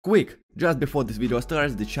Quick! Just before this video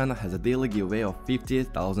starts, the channel has a daily giveaway of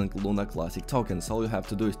 50,000 Luna Classic tokens. All you have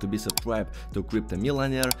to do is to be subscribed to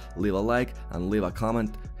CryptoMillionaire, leave a like and leave a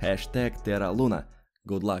comment, hashtag Terra Luna.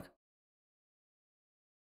 Good luck!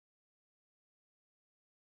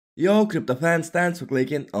 Yo crypto fans, thanks for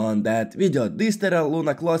clicking on that video. This Terra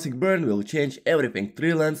Luna Classic burn will change everything.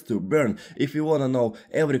 3 lands to burn. If you wanna know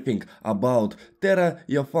everything about Terra,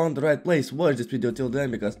 you found the right place. Watch this video till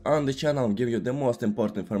then, because on the channel I'm giving you the most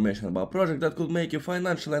important information about project that could make you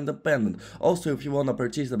financially independent. Also, if you wanna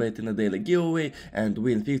participate in a daily giveaway and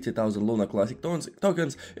win 50,000 Luna Classic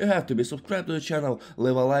tokens, you have to be subscribed to the channel,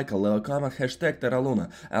 leave a like, leave a comment, hashtag Terra Luna,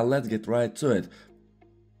 and let's get right to it.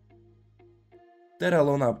 Terra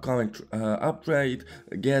Luna upcoming upgrade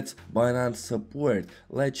gets Binance support.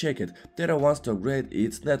 Let's check it. Terra wants to upgrade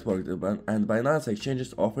its network and Binance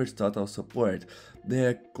Exchanges offers total support.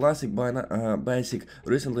 The classic Basic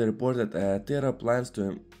recently reported Terra plans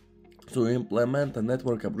to implement a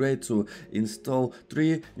network upgrade to install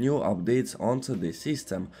 3 new updates onto the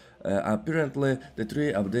system. Apparently, the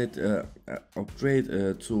 3 upgrade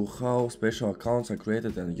to how special accounts are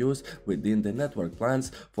created and used within the network.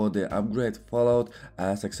 Plans for the upgrade followed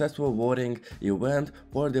a successful voting event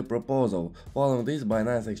for the proposal. Following this,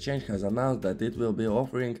 Binance Exchange has announced that it will be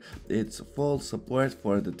offering its full support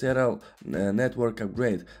for the Terra network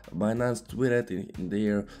upgrade. Binance tweeted in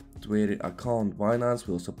their Twitter account, Binance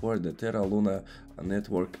will support the Terra Luna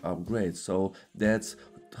network upgrade. So that's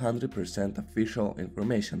 100% official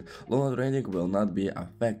information. Luna trading will not be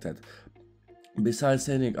affected. Besides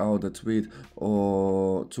sending out a tweet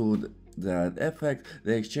to that effect,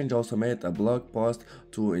 the exchange also made a blog post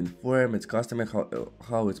to inform its customers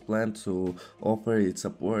how it's planned to offer its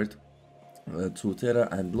support to Terra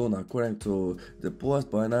and Luna. According to the post,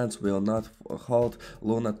 Binance will not halt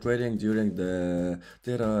Luna trading during the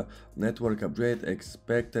Terra network upgrade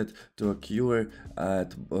expected to occur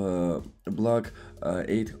at block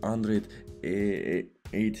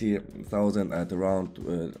 880,000 at around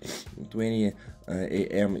 20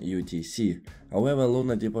 AM UTC. However,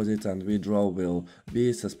 Luna deposits and withdrawal will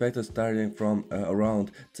be suspected starting from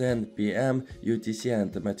around 10 PM UTC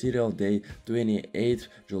and the material day 28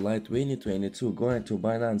 July 2022, going to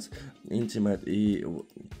Binance Intimate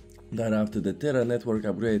that after the Terra network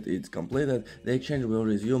upgrade is completed, the exchange will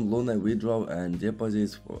resume Luna withdrawal and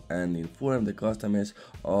deposits and inform the customers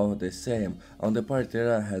of the same. On the part,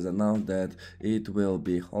 Terra has announced that it will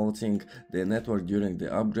be halting the network during the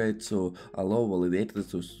upgrade to allow validators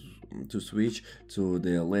to switch to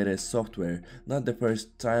the latest software. Not the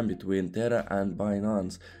first time between Terra and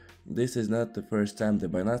Binance. This is not the first time the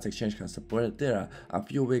Binance Exchange has supported Terra. A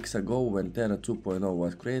few weeks ago, when Terra 2.0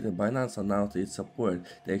 was created, Binance announced its support.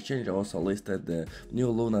 The exchange also listed the new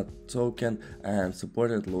Luna token and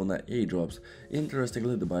supported Luna airdrops.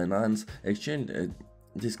 Interestingly, the Binance Exchange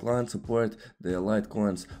declined support the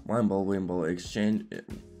Litecoin's Mimble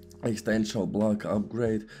extension block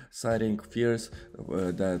upgrade, citing fears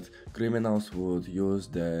that criminals would use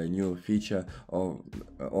the new feature of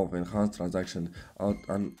enhanced transaction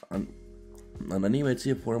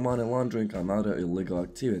anonymity for money laundering and other illegal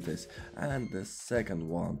activities. And the second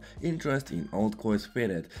one, interest in altcoins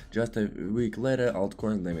faded. Just a week later,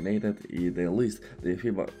 altcoins dominated the list. The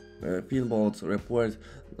Finbolts report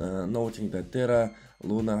noting that Terra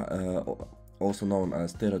Luna, also known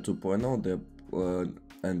as Terra 2.0,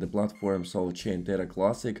 and the platform Soul Chain Terra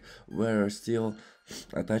Classic were still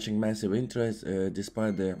attaching massive interest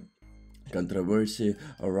despite the controversy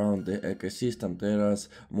around the ecosystem. Terra's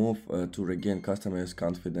move to regain customers'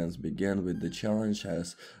 confidence began with the challenge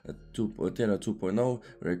as Terra 2.0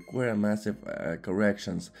 require massive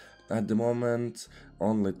corrections. At the moment,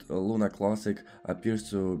 only Luna Classic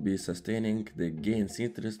appears to be sustaining the gains.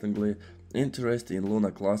 Interestingly, interest in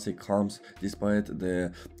Luna Classic comes despite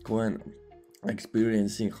the coin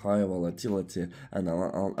experiencing high volatility, and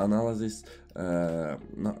analysis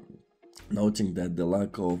noting that the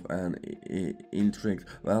lack of an intrinsic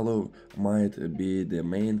value might be the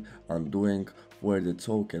main undoing for the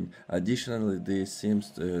token. Additionally, this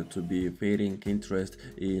seems to be fading interest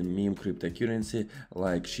in meme cryptocurrency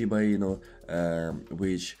like Shiba Inu,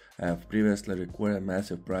 which have previously recorded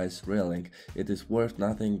massive price rallying. It is worth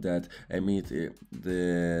noting that amid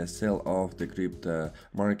the sell-off the crypto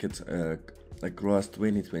markets across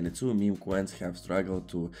 2022, meme coins have struggled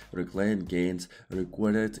to reclaim gains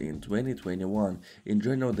recorded in 2021. In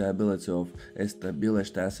general, the ability of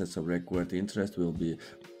established assets of record interest will be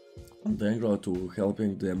Integral to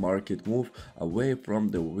helping the market move away from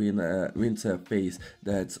the winter phase.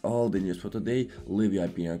 That's all the news for today. Leave your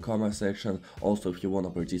opinion in the comment section. Also, if you want to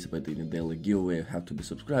participate in the daily giveaway, you have to be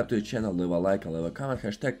subscribed to the channel, leave a like and leave a comment,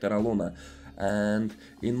 hashtag TerraLuna. And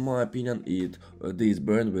in my opinion, this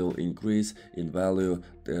burn will increase in value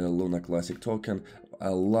the Luna Classic token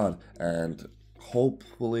a lot, and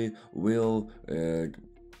hopefully will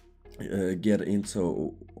get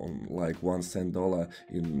into like 1 cent dollar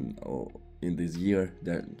in this year.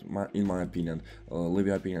 That in my opinion, leave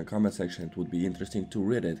your opinion in the comment section. It would be interesting to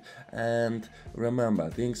read it. And remember,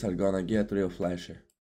 things are gonna get real flashy.